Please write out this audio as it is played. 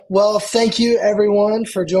Well, thank you everyone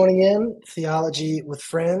for joining in Theology with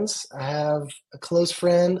Friends. I have a close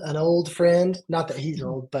friend, an old friend, not that he's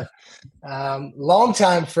old, but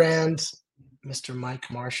longtime friend, Mr.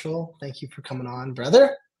 Mike Marshall. Thank you for coming on,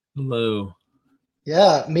 brother. Hello.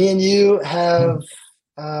 Yeah, me and you have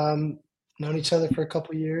um, known each other for a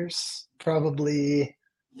couple years. Probably,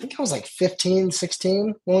 I think I was like 15,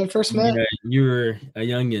 16 when we first met. Yeah, you were a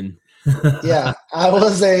youngin. Yeah, I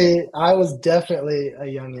was definitely a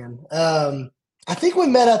youngin. I think we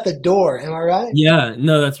met at the door. Am I right? Yeah,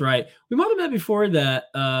 no, that's right. We might have met before that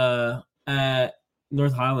at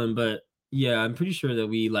North Highland, but yeah, I'm pretty sure that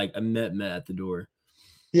we like met at the door.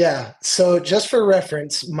 Yeah. So just for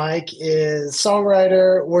reference, Mike is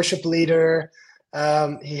songwriter, worship leader.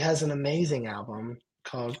 He has an amazing album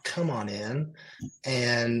called "Come On In,"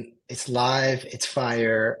 and it's live. It's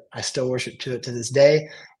fire. I still worship to it to this day.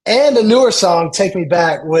 And a newer song, "Take Me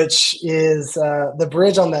Back," which is the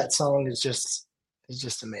bridge on that song is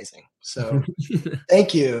just amazing. So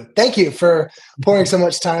thank you for pouring so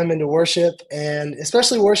much time into worship, and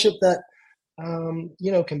especially worship that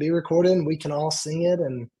can be recorded and we can all sing it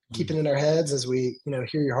and keep it in our heads as we, hear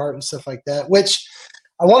your heart and stuff like that, which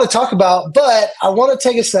I want to talk about, but I want to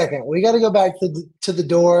take a second. We got to go back to the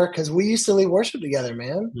door because we used to lead worship together,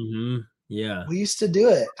 man. Yeah. We used to do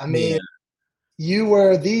it. I Yeah. mean, you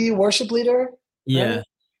were the worship leader, right? Yeah.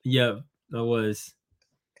 Yeah, I was.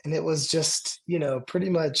 And it was just, pretty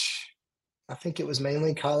much, I think it was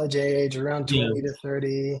mainly college age, around Yeah. 20 to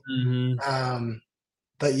 30. hmm Um,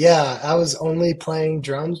 but yeah, I was only playing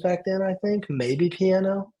drums back then, I think, maybe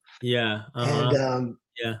piano. Yeah. And Uh-huh.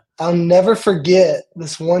 Yeah. I'll never forget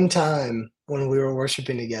this one time when we were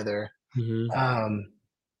worshiping together. hmm Um,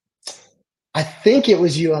 I think it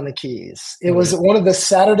was you on the keys. It was Okay. one of the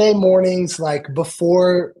Saturday mornings, like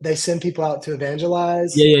before they send people out to Yeah,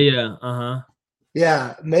 evangelize. yeah, yeah. Uh-huh.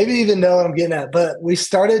 Yeah, maybe even know what I'm getting at. But I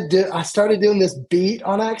started doing this beat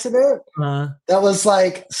on accident. Uh-huh. That was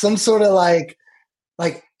like some sort of like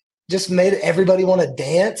just made everybody want to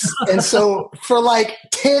dance. And so for like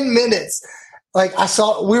 10 minutes, like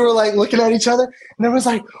we were like looking at each other and there was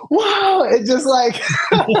like, wow, it just like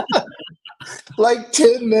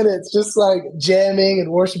 10 minutes, just like jamming and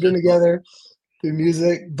worshiping together through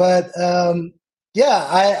music. But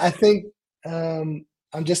yeah, I think um,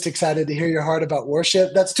 I'm just excited to hear your heart about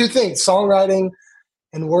worship. That's two things, songwriting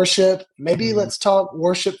and worship. Maybe Mhm. let's talk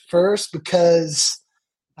worship first because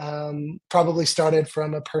probably started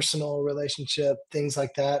from a personal relationship, things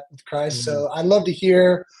like that with Christ. Mhm. So I'd love to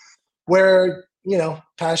hear where,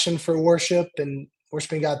 passion for worship and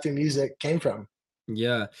worshiping God through music came from.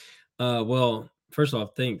 Yeah. Well, first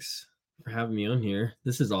off, thanks for having me on here.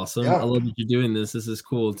 This is awesome. I Yeah, love that you're doing this. This is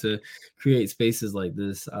cool to create spaces like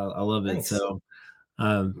this. I love it. thanks. So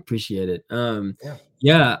appreciate it. Yeah.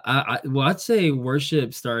 Yeah, well, I'd say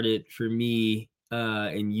worship started for me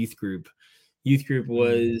in youth group. Youth group Mm.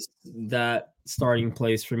 was that starting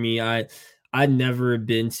place for me. I'd never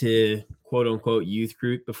been to quote unquote youth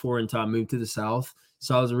group before until I moved to the South.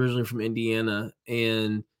 So I was originally from Indiana,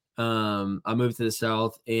 and I moved to the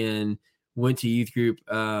South and went to youth group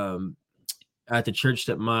at the church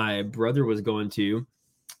that my brother was going to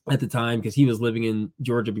at the time because he was living in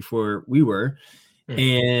Georgia before we were. Mm.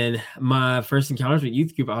 And my first encounters with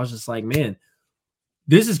youth group, I was just like, man,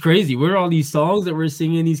 this is crazy. What are all these songs that we're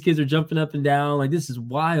singing? These kids are jumping up and down. Like, this is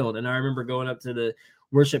wild. And I remember going up to the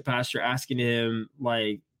worship pastor asking him,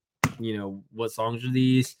 like, what songs are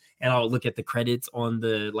these? And I'll look at the credits on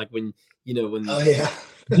the, like, when Oh yeah.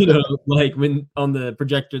 like when on the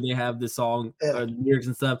projector they have the song Yeah. or the lyrics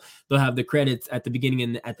and stuff, they'll have the credits at the beginning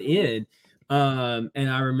and at the end. And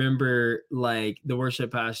I remember like the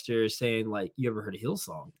worship pastor saying, like, you ever heard of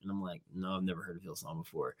Hillsong? And I'm like, no, I've never heard of Hillsong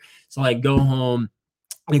before. So like go home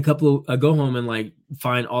go home and like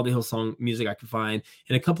find all the Hillsong music I could find.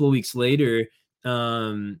 And a couple of weeks later,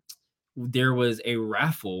 there was a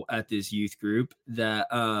raffle at this youth group that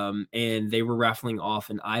and they were raffling off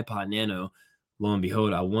an iPod Nano. Lo and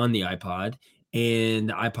behold, I won the iPod, and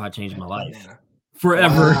the iPod changed my iPod life Nano.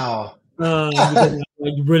 forever. Wow. Because I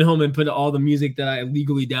like went home and put all the music that I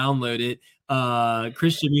legally downloaded,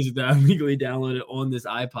 Christian music that I legally downloaded on this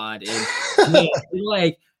iPod, and yeah,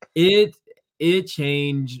 like it it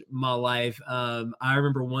changed my life. I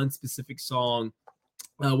remember one specific song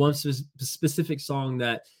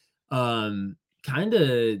that kind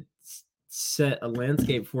of set a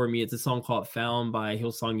landscape for me. It's a song called "Found" by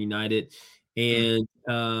Hillsong United, Mm.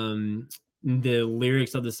 and the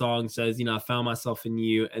lyrics of the song says, I found myself in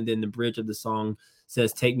you, and then the bridge of the song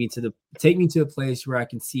says, take me to a place where I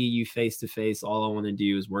can see you face to face. All I want to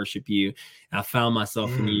do is worship you. And I found myself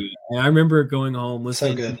in you. And I remember going home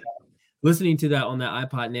So good. listening to that on that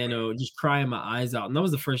iPod Nano, just crying my eyes out. And that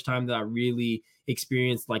was the first time that I really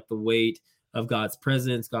experienced like the weight of God's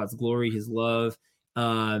presence, God's glory, his love.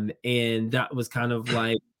 And that was kind of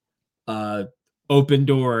like open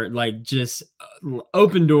door, like just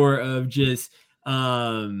open door of just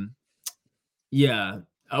open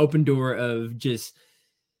door of just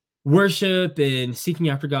worship and seeking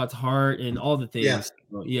after God's heart and all the things. Yeah.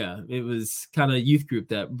 So, it was kind of youth group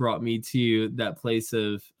that brought me to that place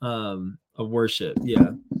of worship.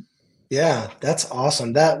 Yeah, that's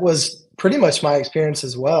awesome. That was pretty much my experience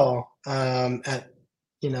as well. At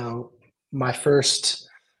my first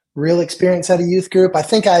real experience at a youth group. I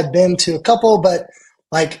think I had been to a couple, but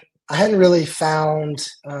like I hadn't really found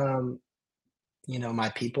my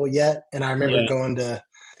people yet. And I remember going to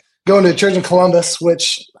a church in Columbus,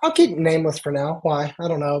 which I'll keep nameless for now. Why? I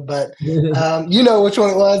don't know, but you know which one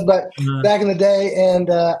it was. But back in the day, and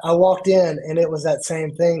I walked in, and it was that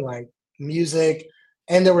same thing, like music,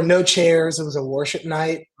 and there were no chairs. It was a worship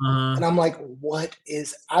night, and I'm like, "What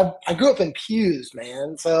is?" I grew up in pews,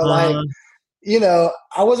 man. So like,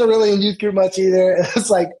 I wasn't really in youth group much either. It was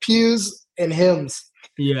like pews and hymns.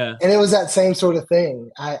 Yeah, and it was that same sort of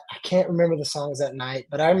thing. I can't remember the songs that night,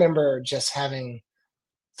 but I remember just having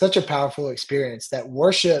such a powerful experience that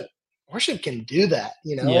worship can do that,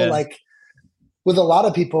 like with a lot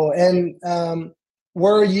of people. And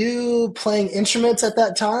were you playing instruments at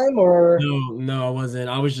that time, or? No, I wasn't.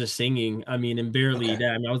 I was just singing. I mean, and barely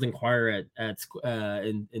that. I mean, I was in choir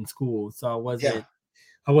in school, so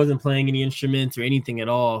I wasn't playing any instruments or anything at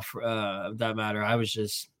all for of that matter. I was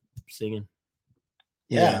just singing.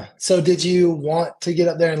 Yeah. So did you want to get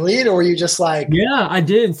up there and lead, or were you just like? Yeah, I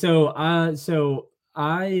did. So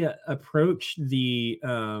I approached the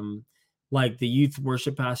the youth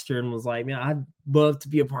worship pastor and was like, man, I'd love to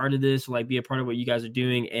be a part of this, like be a part of what you guys are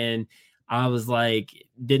doing. And I was like,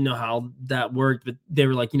 didn't know how that worked, but they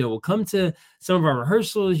were like, we'll come to some of our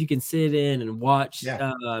rehearsals. You can sit in and watch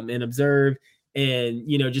and observe and,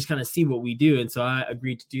 just kind of see what we do. And so I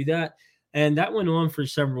agreed to do that. And that went on for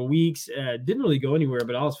several weeks. Didn't really go anywhere,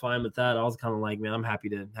 but I was fine with that. I was kind of like, man, I'm happy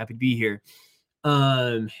to be here.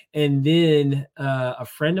 And then a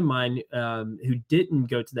friend of mine who didn't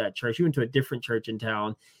go to that church, he went to a different church in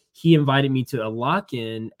town. He invited me to a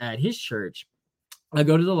lock-in at his church. I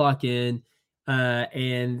go to the lock-in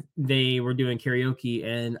and they were doing karaoke,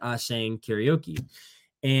 and I sang karaoke.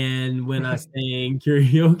 And when I sang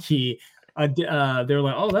karaoke, they were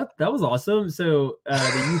like, "Oh, that was awesome!" So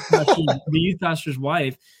the youth pastor's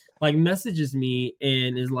wife like messages me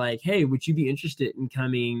and is like, "Hey, would you be interested in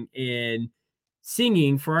coming and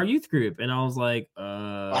singing for our youth group?" And I was like,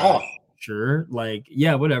 Wow. Sure, like,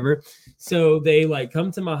 yeah, whatever. So they like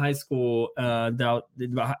come to my high school, the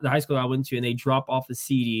high school I went to, and they drop off a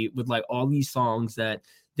CD with like all these songs that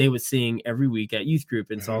they would sing every week at youth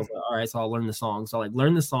group. And so I was like, all right, so I'll learn the songs. So I like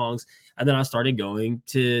learned the songs, and then I started going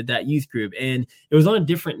to that youth group. And it was on a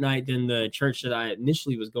different night than the church that I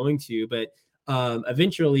initially was going to, but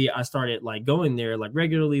eventually I started like going there like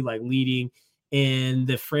regularly, like leading. And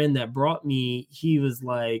the friend that brought me, he was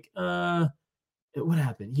like, what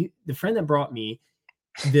happened? The friend that brought me,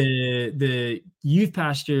 the youth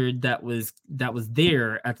pastor that was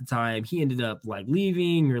there at the time, he ended up like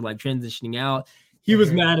leaving or like transitioning out. He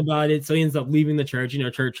was mad about it, so he ends up leaving the church,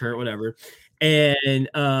 church hurt, whatever. And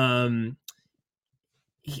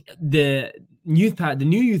the new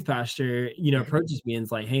youth pastor, approaches me and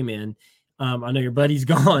is like, "Hey, man, I know your buddy's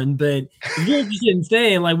gone, but if you're interested in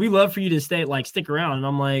staying, like, we love for you to stay, like, stick around." And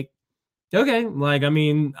I'm like, okay, like, I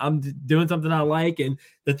mean, I'm doing something I like, and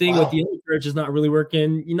the thing with the other church is not really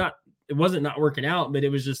working. It wasn't not working out, but it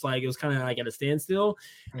was just like, it was kind of like at a standstill.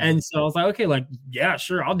 And so I was like, okay, like, yeah,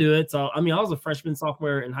 sure, I'll do it. So, I mean, I was a freshman,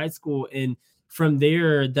 sophomore in high school. And from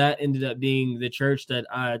there, that ended up being the church that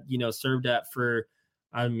I, served at for,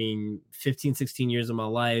 15, 16 years of my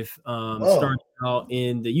life. Starting out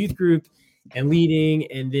in the youth group and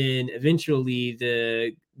leading, and then eventually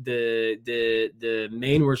the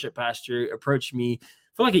main worship pastor approached me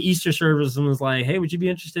for like an Easter service and was like, "Hey, would you be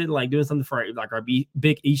interested in like doing something for our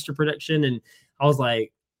big Easter production?" And I was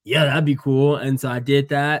like, "Yeah, that'd be cool." And so I did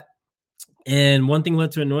that, and one thing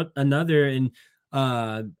led to another, and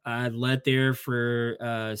I led there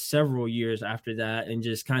for several years after that, and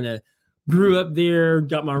just kind of grew up there,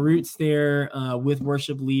 got my roots there with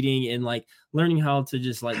worship leading and like learning how to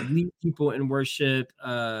just like lead people in worship.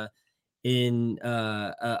 in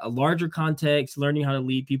a larger context, learning how to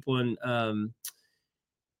lead people in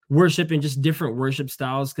worship and just different worship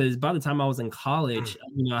styles. Because by the time I was in college,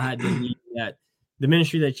 I had been leading at the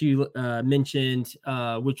ministry that you mentioned,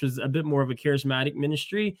 which was a bit more of a charismatic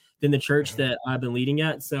ministry than the church that I've been leading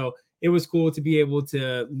at. So it was cool to be able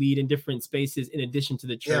to lead in different spaces in addition to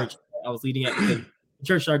the church I was leading at, because the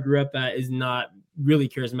church I grew up at is not really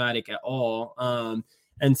charismatic at all.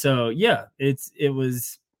 And so, yeah, it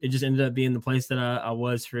just ended up being the place that I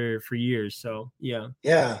was for years. So, yeah.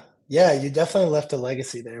 Yeah, you definitely left a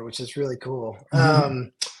legacy there, which is really cool.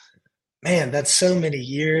 Man, that's so many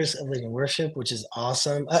years of leading worship, which is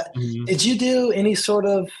awesome. Did you do any sort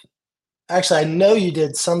of actually, I know you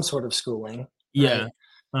did some sort of schooling, Yeah.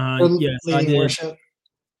 right? For Yes, I leading did. worship?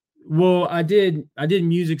 Well, I did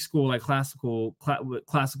music school, like classical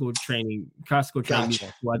training Gotcha.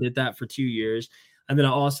 music school. I did that for 2 years. And then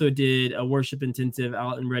I also did a worship intensive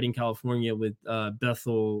out in Redding, California with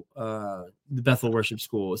Bethel, the Bethel Worship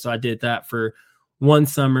School. So I did that for one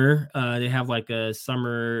summer. They have like a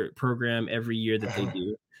summer program every year that they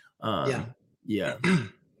do. Yeah.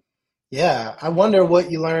 Yeah. I wonder what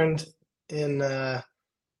you learned in the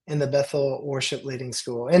Bethel worship leading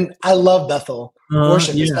school. And I love Bethel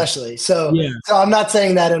worship especially. So I'm not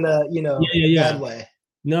saying that in a, bad way.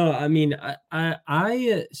 No, I mean,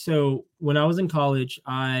 I so when I was in college,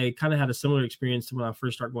 I kind of had a similar experience to when I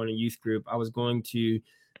first started going to youth group. I was going to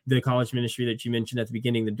the college ministry that you mentioned at the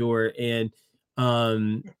beginning, the door. And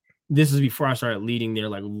this was before I started leading there,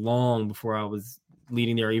 like long before I was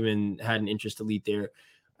leading there, or even had an interest to lead there.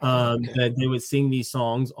 That they would sing these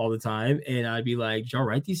songs all the time, and I'd be like, "Did y'all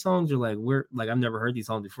write these songs?" Or like, "We're like, I've never heard these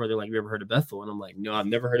songs before." They're like, "You ever heard of Bethel?" And I'm like, "No, I've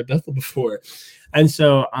never heard of Bethel before." And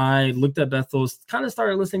so I looked at Bethel, kind of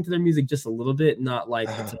started listening to their music just a little bit, not like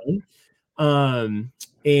a ton.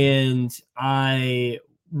 And my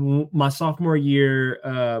sophomore year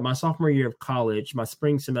of college, my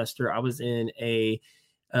spring semester, I was in a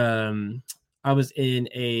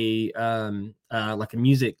like a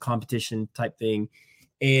music competition type thing.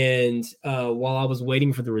 And while I was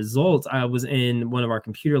waiting for the results, I was in one of our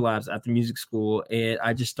computer labs at the music school, and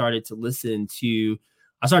I just started to listen to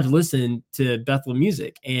Bethel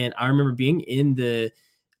music. And I remember being in the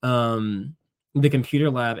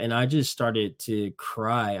computer lab, and I just started to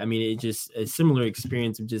cry. I mean, it just a similar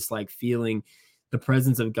experience of just like feeling the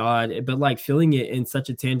presence of God, but like feeling it in such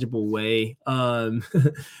a tangible way, And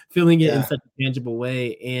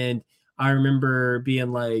I remember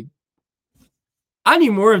being like, I need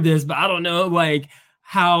more of this, but I don't know like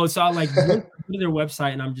how. So I like went to their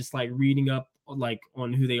website, and I'm just like reading up like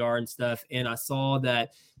on who they are and stuff. And I saw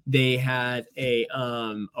that they had a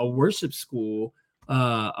worship school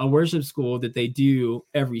that they do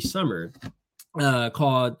every summer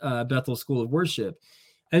called Bethel School of Worship.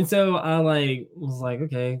 And so I was like,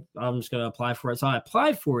 okay, I'm just gonna apply for it. So I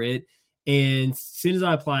applied for it. And as soon as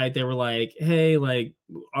I applied, they were like, "Hey, like,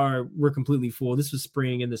 we're completely full." This was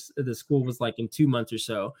spring, and the school was like in 2 months or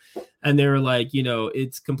so, and they were like,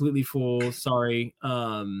 "It's completely full. Sorry,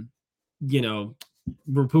 we'll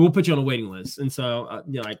put you on a waiting list." And so,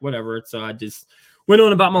 like whatever. So I just went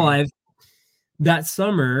on about my life. That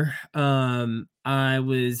summer, I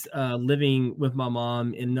was living with my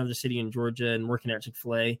mom in another city in Georgia and working at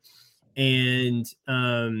Chick-fil-A, and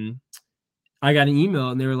I got an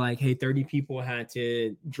email, and they were like, "Hey, 30 people had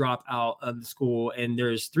to drop out of the school, and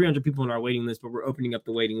there's 300 people on our waiting list, but we're opening up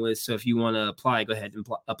the waiting list. So if you want to apply, go ahead and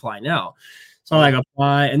apply now." So I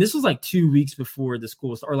apply, and this was like 2 weeks before the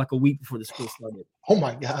school started, or like a week before the school started. Oh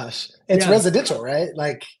my gosh. It's residential, right?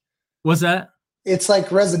 Like, what's that? It's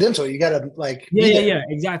like residential. You gotta like yeah,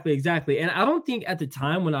 exactly. And I don't think at the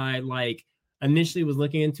time when I like initially was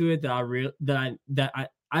looking into it that I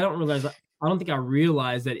don't think I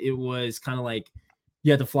realized that it was kind of like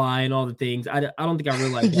you had to fly and all the things. I don't think I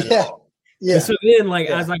realized that at all. Yeah. And so then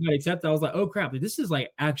as I got accepted, I was like, "Oh crap, this is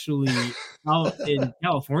like actually out in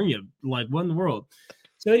California. Like, what in the world?"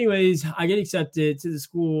 So anyways, I get accepted to the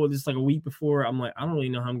school just like a week before. I'm like, I don't really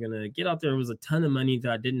know how I'm going to get out there. It was a ton of money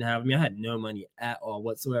that I didn't have. I mean, I had no money at all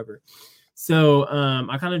whatsoever. So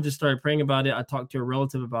I kind of just started praying about it. I talked to a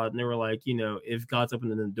relative about it, and they were like, if God's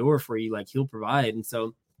opening the door for you, like he'll provide. And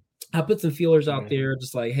so I put some feelers out there,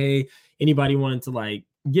 just like, hey, anybody wanted to like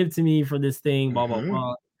give to me for this thing, blah, blah,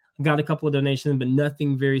 blah. Got a couple of donations, but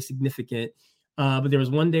nothing very significant. But there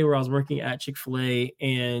was one day where I was working at Chick-fil-A,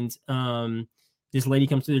 and this lady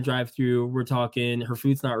comes to the drive-thru. We're talking. Her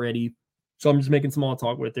food's not ready, so I'm just making small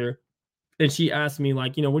talk with her. And she asked me,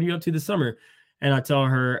 like, what are you up to this summer? And I tell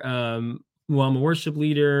her, well, I'm a worship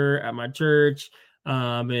leader at my church,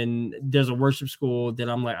 and there's a worship school that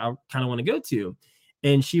I'm like, I kind of want to go to.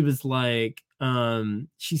 and she was like,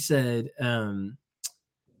 she said,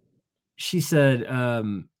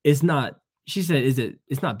 it's not, she said,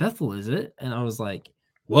 it's not Bethel, is it? And I was like,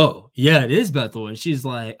 whoa, yeah, it is Bethel. And she's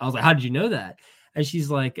like, I was like, how did you know that? And she's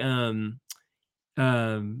like,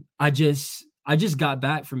 I just got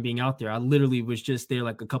back from being out there. I literally was just there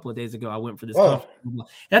like a couple of days ago. I went for this Whoa. conference.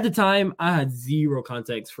 At the time, I had zero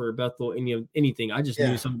context for Bethel, anything. I just knew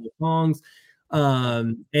Yeah. some of the songs.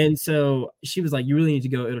 And so she was like, you really need to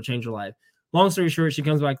go. It'll change your life. Long story short, she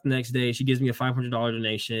comes back the next day. She gives me a $500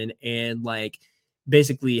 donation and like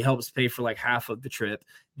basically helps pay for like half of the trip.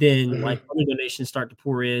 Then like other donations start to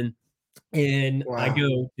pour in, and I Wow.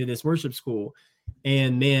 go to this worship school,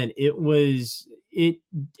 and man,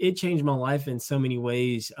 it changed my life in so many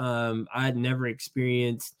ways. I had never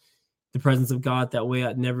experienced the presence of God that way.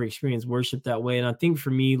 I'd never experienced worship that way. And I think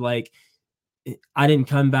for me, like, I didn't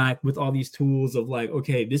come back with all these tools of like,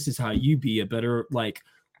 okay, this is how you be a better like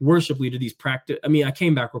worship leader. These practice, I mean, I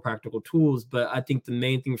came back with practical tools, but I think the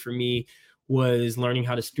main thing for me was learning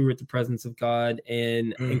how to steward the presence of God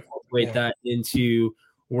and incorporate that into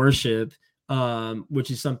worship,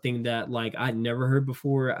 which is something that like I'd never heard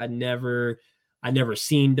before. I never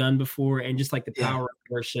seen done before. And just like the power of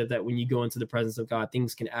worship, that when you go into the presence of God,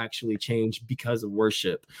 things can actually change because of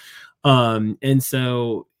worship. And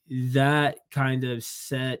so that kind of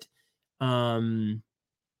set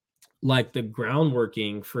like the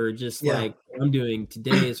groundworking for just like what I'm doing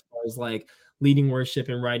today, as far as like leading worship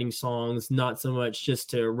and writing songs, not so much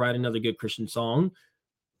just to write another good Christian song,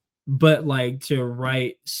 but like to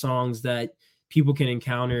write songs that people can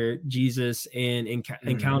encounter Jesus and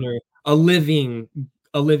encounter a living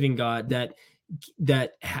God that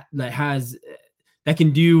has that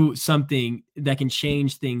can do something that can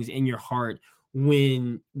change things in your heart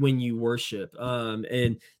when you worship.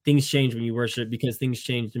 And things change when you worship, because things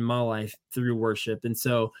changed in my life through worship. And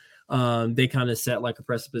so they kind of set like a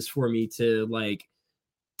precipice for me to like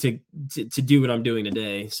to do what I'm doing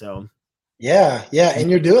today. So Yeah. And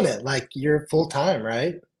you're doing it like you're full time,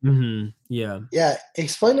 right? Yeah. Yeah.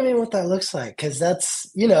 Explain to me what that looks like, because that's,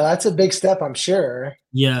 that's a big step, I'm sure.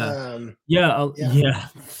 Yeah. Yeah. Yeah. Yeah.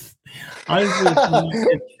 Honestly,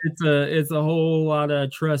 it's a whole lot of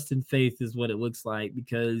trust and faith is what it looks like,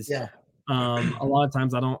 because Yeah. a lot of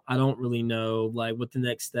times I don't really know like what the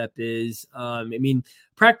next step is. I mean,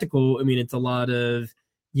 practical, I mean, it's a lot of,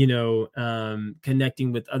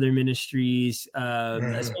 connecting with other ministries,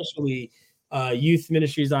 especially youth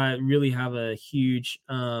ministries. I really have a huge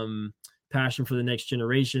passion for the next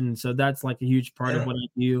generation. So that's like a huge part of what I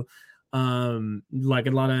do. Like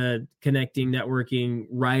a lot of connecting, networking,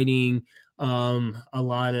 writing, a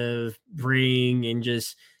lot of praying, and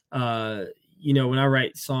just when I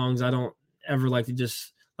write songs, I don't ever like to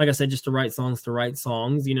just, like I said, just to write songs,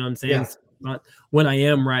 you know what I'm saying? Yeah. So not, when I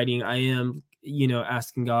am writing, I am,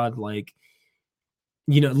 asking God, like,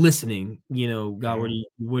 listening, God,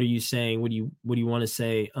 what are you saying? What do you want to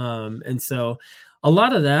say? And so a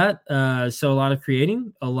lot of that, so a lot of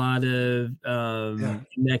creating, a lot of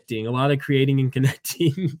connecting, a lot of creating and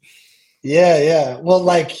connecting. Yeah. Well,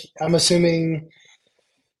 like, I'm assuming,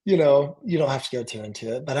 you don't have to go too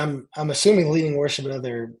into it, but I'm assuming leading worship and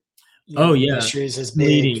other, Oh yeah, ministries is big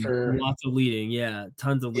leading, for. lots of leading. Yeah,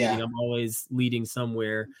 tons of leading. Yeah. I'm always leading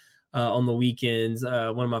somewhere on the weekends.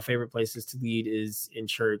 One of my favorite places to lead is in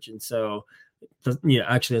church, and so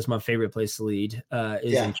actually, that's my favorite place to lead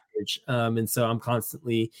is in church. And so I'm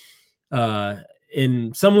constantly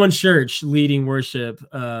in someone's church leading worship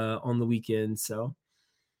on the weekend. So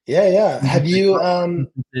Yeah. Have you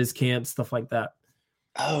camp, stuff like that.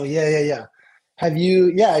 Oh, yeah. Have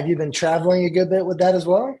you been traveling a good bit with that as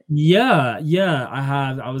well? Yeah, I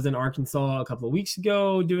have. I was in Arkansas a couple of weeks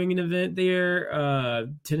ago doing an event there.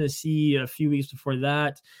 Tennessee a few weeks before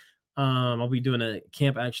that. I'll be doing a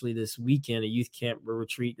camp actually this weekend, a youth camp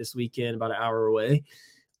retreat this weekend, about an hour away.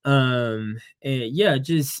 And yeah,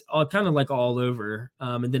 just all kind of like all over.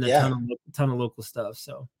 And then a ton of local stuff.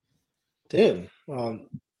 So, Dude,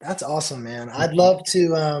 that's awesome, man. I'd love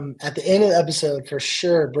to at the end of the episode for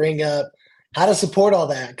sure bring up how to support all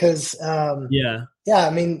that, because yeah, I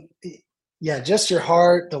mean, yeah, just your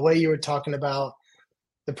heart, the way you were talking about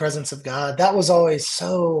the presence of God, that was always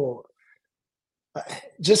so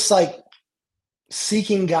just like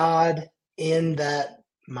seeking God in that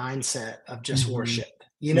mindset of just worship,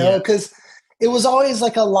 Yeah. because it was always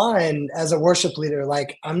like a line as a worship leader,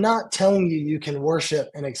 like, I'm not telling you you can worship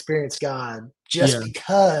and experience God just Yeah.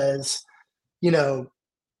 because, you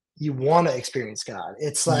want to experience God.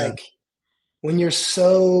 It's Yeah. like when you're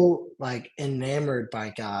so like enamored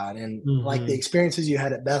by God and like the experiences you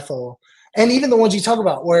had at Bethel, And even the ones you talk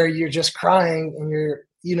about where you're just crying and you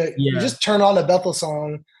Yeah. just turn on a Bethel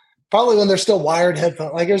song, probably when there's still wired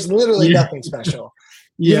headphones. Like there's literally Yeah. nothing special.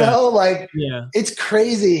 Yeah. Like Yeah. it's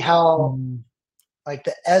crazy how Mhm. like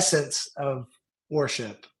the essence of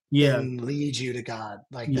worship Yeah. can lead you to God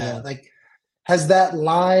like Yeah. that. Like, has that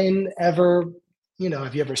line ever,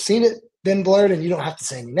 have you ever seen it been blurred? And you don't have to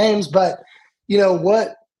say any names, but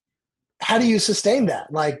what, how do you sustain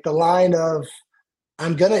that? Like the line of,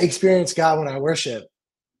 I'm going to experience God when I worship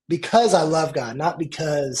because I love God, not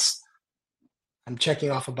because I'm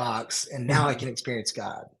checking off a box and now I Mhm. can experience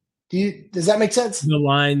God. Does that make sense? The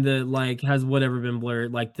line that like has whatever been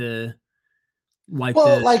blurred, like Well,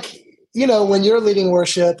 the like, when you're leading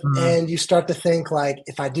worship uh, and you start to think like,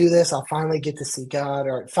 if I do this, I'll finally get to see God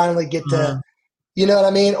or finally get to, uh, you know what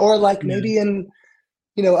I mean? Or like yeah, maybe in,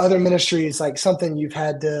 other ministries, like something you've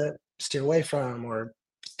had to steer away from or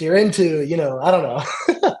steer into, I don't know.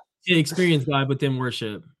 to experience God, but then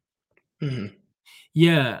worship. Mhm.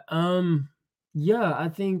 Yeah, yeah, I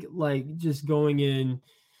think like just going in,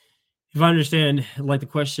 if I understand like the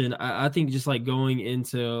question, I think just like going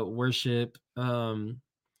into worship,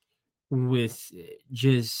 with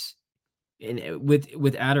just and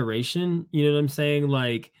with adoration, you know what I'm saying?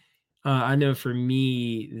 Like, I know for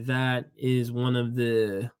me that is one of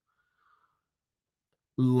the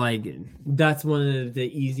like that's one of the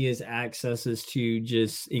easiest accesses to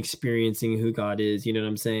just experiencing who God is. You know what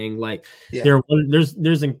I'm saying? Like Yeah. there's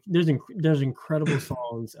incredible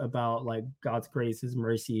songs about like God's grace, His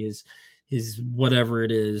mercy, His whatever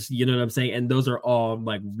it is. You know what I'm saying? And those are all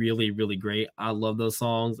like really really great. I love those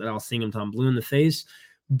songs, and I'll sing them till I'm blue in the face.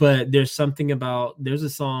 But there's something about there's a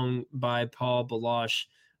song by Paul Baloche.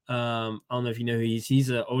 I don't know if you know who he's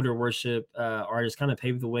an older worship artist, kind of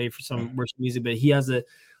paved the way for some worship music, but he has an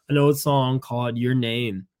old song called Your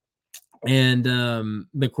Name. And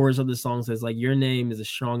the chorus of the song says like your name is a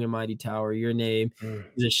strong and mighty tower. Your name Mm.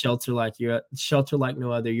 is a shelter like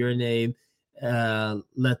no other. Your name,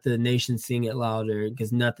 let the nation sing it louder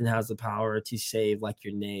because nothing has the power to save like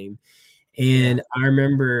your name. Yeah. And I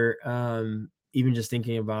remember even just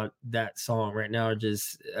thinking about that song right now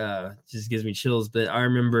just gives me chills. But I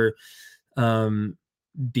remember um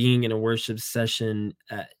being in a worship session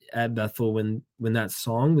at Bethel when that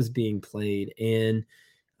song was being played, and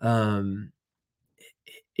um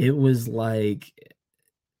it was like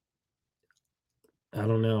I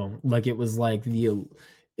don't know, like it was like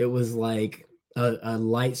a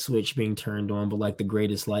light switch being turned on, but like the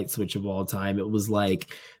greatest light switch of all time. It was like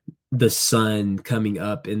the sun coming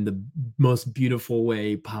up in the most beautiful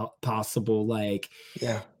way possible, like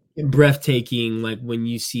Yeah. breathtaking, like when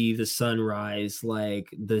you see the sunrise, like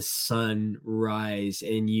the sunrise,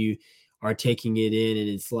 and you are taking it in, and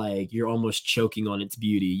it's like you're almost choking on its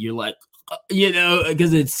beauty. You're like,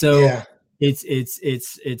 because it's so, Yeah. it's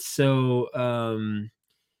so,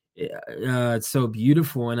 it's so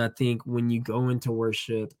beautiful. And I think when you go into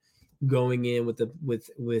worship, going in with the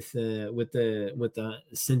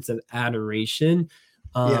sense of adoration,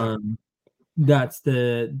 Yeah. that's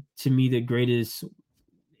the to me the greatest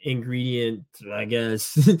ingredient, I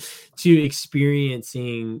guess, to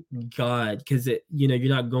experiencing God, because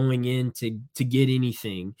you're not going in to get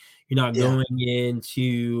anything. You're not Yeah. going in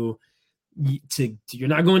you're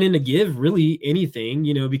not going in to give really anything,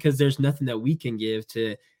 because there's nothing that we can give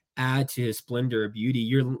to add to His splendor or beauty.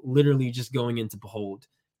 You're literally just going in to behold,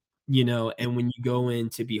 and when you go in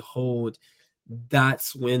to behold,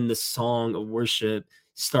 that's when the song of worship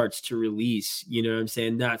starts to release. You know what I'm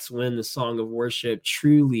saying? That's when the song of worship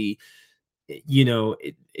truly,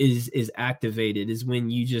 it is activated, is when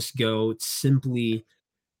you just go simply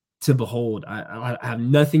to behold. I have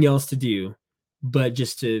nothing else to do but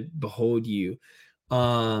just to behold you.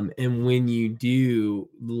 And when you do,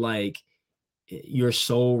 like, your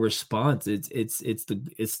soul responds.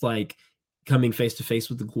 It's like coming face to face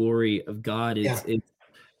with the glory of God. Yeah.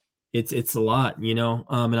 It's a lot,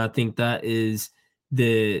 and I think that is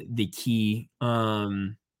the key.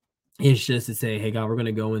 It's just to say, hey God, we're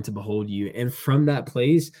gonna go in to behold you. And from that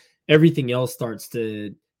place, everything else starts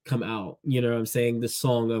to come out. You know what I'm saying? The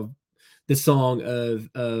song of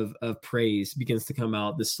praise begins to come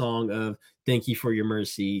out. The song of thank you for your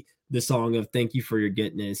mercy, the song of thank you for your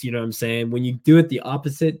goodness. You know what I'm saying? When you do it the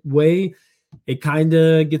opposite way, it kind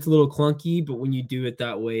of gets a little clunky, but when you do it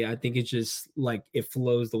that way, I think it's just like it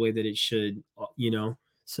flows the way that it should,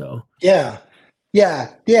 So Yeah.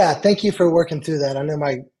 Yeah. Yeah. Thank you for working through that. I know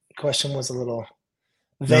my question was a little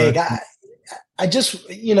no, vague. I just,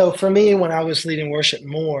 for me, when I was leading worship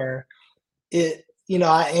more, I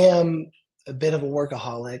am a bit of a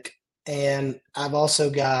workaholic, and I've also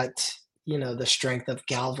got the strength of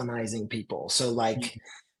galvanizing people. So like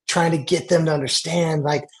trying to get them to understand,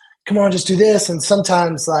 like, come on, just do this. And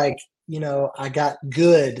sometimes like, I got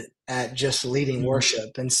good at just leading Mhm.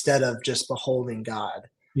 worship instead of just beholding God.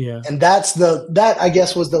 Yeah. And that I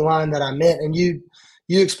guess was the line that I meant. And you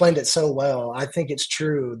explained it so well. I think it's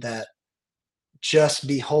true that just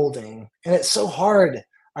beholding, and it's so hard.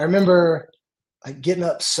 I remember like getting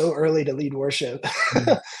up so early to lead worship.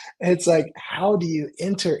 Mhm. It's like, how do you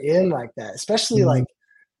enter in like that? Especially Mhm. like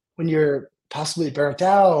when you're possibly burnt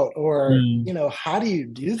out, or, Mm. how do you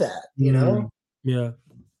do that, Mm. Yeah.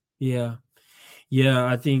 Yeah. Yeah.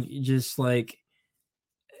 I think just like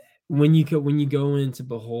when you go in to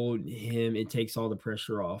behold him, it takes all the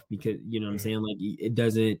pressure off because you know what I'm Mm. saying? Like it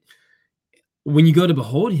doesn't when you go to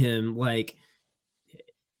behold him, like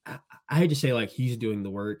I, I hate to say like he's doing the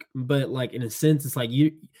work, but like in a sense, it's like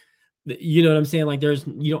you know what I'm saying? Like there's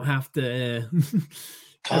you don't have to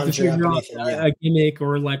Conjure up figure out anything. Yeah. a gimmick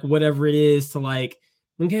or like whatever it is to like,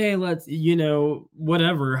 okay, let's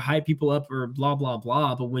whatever, hype people up or blah blah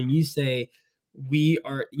blah. But when you say we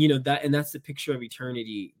are, that and that's the picture of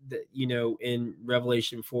eternity that in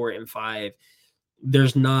Revelation 4 and 5,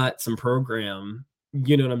 there's not some program,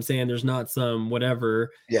 you know what I'm saying? There's not some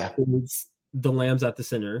whatever. Yeah. It's the lamb's at the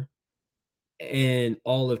center and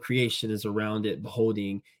all of creation is around it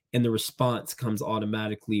beholding, and the response comes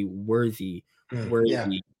automatically: worthy, Yeah.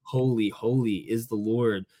 worthy, holy, holy is the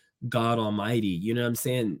Lord God Almighty. You know what I'm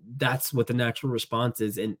saying? That's what the natural response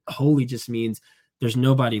is. And holy just means there's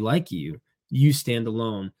nobody like you. You stand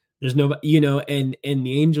alone. There's nobody, and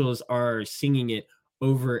the angels are singing it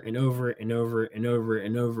over and over and over and over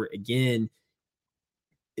and over again,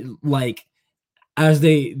 like as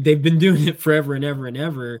they've been doing it forever and ever and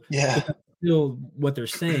ever, but Yeah. that's still what they're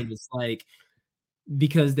saying. It's like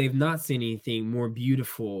because they've not seen anything more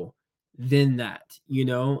beautiful than that,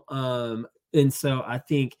 and so I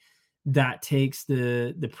think that takes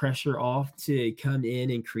the pressure off to come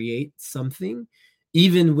in and create something,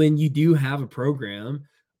 even when you do have a program.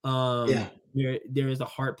 Yeah. There is a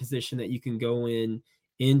heart position that you can go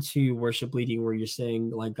into worship leading where you're saying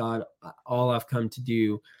like, God, all I've come to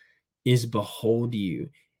do is behold you,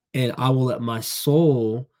 and I will let my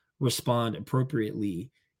soul respond appropriately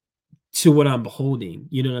to what I'm beholding.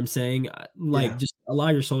 You know what I'm saying? Like, Yeah. just allow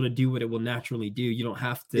your soul to do what it will naturally do. You don't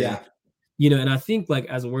have to, Yeah. and I think like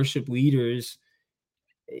as worship leaders,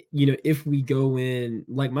 if we go in,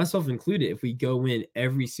 like myself included, if we go in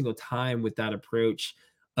every single time with that approach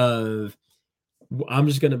of I'm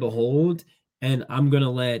just going to behold and I'm going to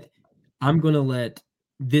let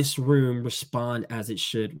this room respond as it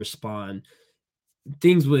should respond,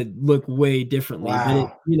 things would look way differently.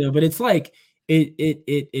 But Wow. but it's like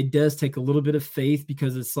it does take a little bit of faith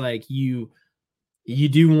because it's like you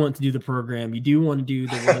do want to do the program, you do want to do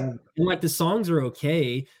the whatever. And like the songs are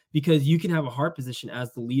okay because you can have a heart position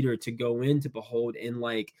as the leader to go in to behold and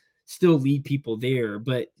like still lead people there.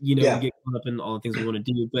 But we Yeah. get caught up in all the things we want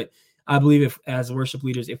to do. But I believe if as worship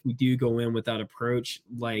leaders, if we do go in with that approach,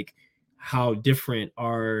 like how different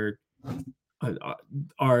uh, uh,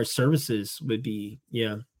 our services would be.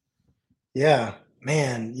 Yeah. Yeah.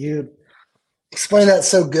 Man, you explain that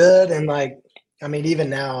so good. And like, I mean, even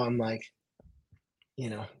now I'm like,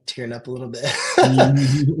 tearing up a little bit.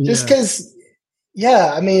 Mhm. Just Yeah. because,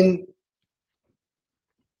 yeah, I mean,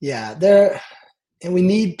 yeah, and we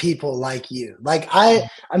need people like you. Like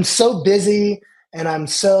I'm so busy, and I'm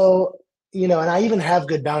so, and I even have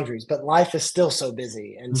good boundaries, but life is still so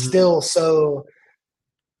busy and Mhm. still so,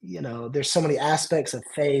 there's so many aspects of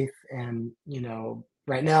faith. And,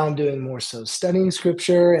 right now I'm doing more so studying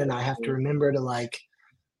scripture, and I have to remember to like,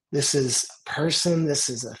 this is a person, this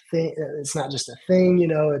is a thing. It's not just a thing,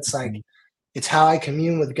 it's like, Mhm. it's how I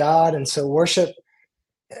commune with God. And so worship,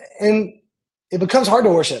 and it becomes hard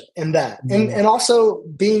to worship in that. And Mhm. and also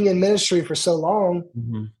being in ministry for so long,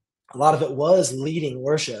 Mhm. a lot of it was leading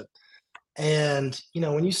worship. And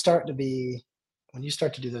when you start to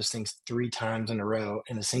do those things 3 times in a row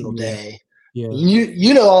in a single Yeah. day, Yeah.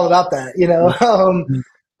 you know all about that, Yeah. Mhm.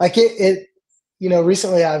 like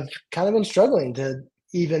recently I've kind of been struggling to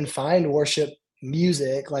even find worship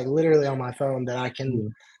music, like literally on my phone, that I can Yeah.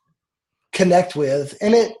 connect with.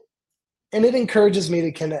 And it encourages me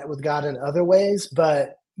to connect with God in other ways.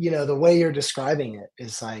 But the way you're describing it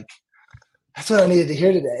is like, that's what I needed to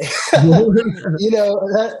hear today. That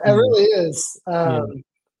Yeah. really is. Yeah.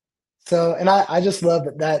 So, and I just love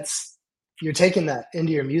that you're taking that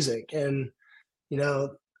into your music. And you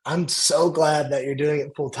know I'm so glad that you're doing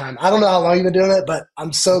it full time. I don't know how long you've been doing it, but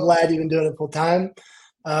I'm so glad you've been doing it full time,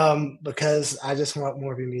 because I just want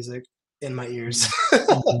more of your music. in my ears. I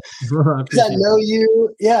Because I appreciate know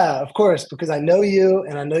you. Yeah, of course, because I know you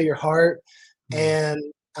and I know your heart. it. And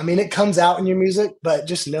I mean, it comes out in your music, but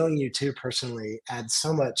just knowing you too personally adds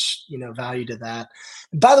so much, value to that.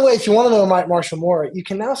 By the way, if you want to know Mike Marshall more, you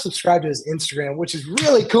can now subscribe to his Instagram, which is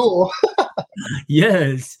really cool.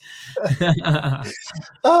 Yes.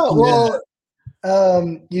 Oh, Yeah.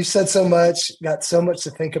 well, you said so much, got so much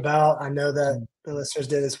to think about. I know that the listeners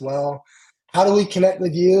did as well. How do we connect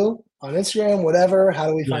with you on Instagram, whatever? How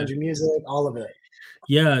do we Yeah. find your music? All of it.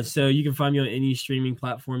 Yeah, so you can find me on any streaming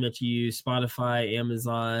platform that you use: Spotify,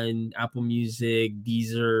 Amazon, Apple Music,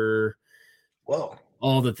 Deezer, Whoa.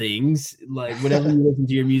 all the things. Like whatever you listen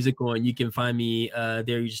to your music on, you can find me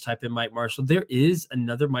there. You just type in Mike Marshall. There is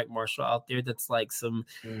another Mike Marshall out there that's like some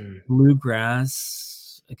Mm.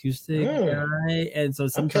 bluegrass acoustic Mm. guy. And so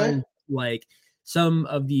Okay. sometimes like some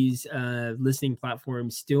of these listening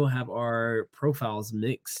platforms still have our profiles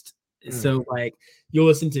mixed. Mm. So like you'll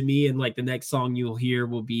listen to me and like the next song you'll hear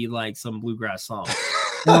will be like some bluegrass song.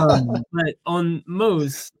 But on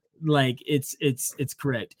most, like it's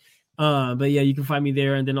correct. But yeah, you can find me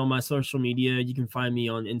there, and then on my social media, you can find me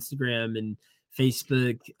on Instagram and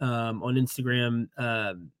Facebook. On Instagram,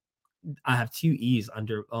 I have two E's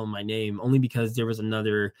under on my name only because there was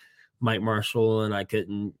another Mike Marshall and I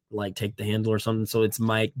couldn't like take the handle or something. So it's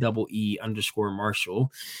Mike double E underscore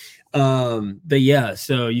Marshall. But yeah,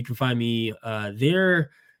 so you can find me there.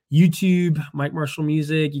 YouTube, Mike Marshall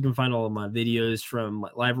Music. You can find all of my videos from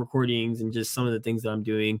live recordings and just some of the things that I'm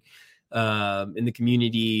doing in the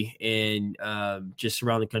community and just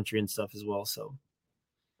around the country and stuff as well. So,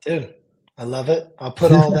 Dude, I love it. I'll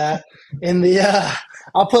put all that in the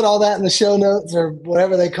I'll put all that in the show notes or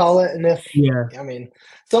whatever they call it. And if yeah, I mean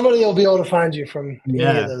somebody will be able to find you from any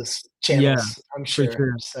of yeah, those yeah, channels, I'm for sure.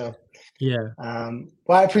 sure. So Yeah,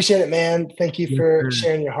 well, I appreciate it, man. Thank you yes, for sir.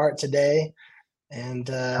 sharing your heart today. And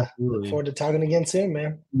look Absolutely. forward to talking again soon,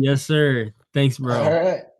 man. Yes, sir. Thanks, All bro. right.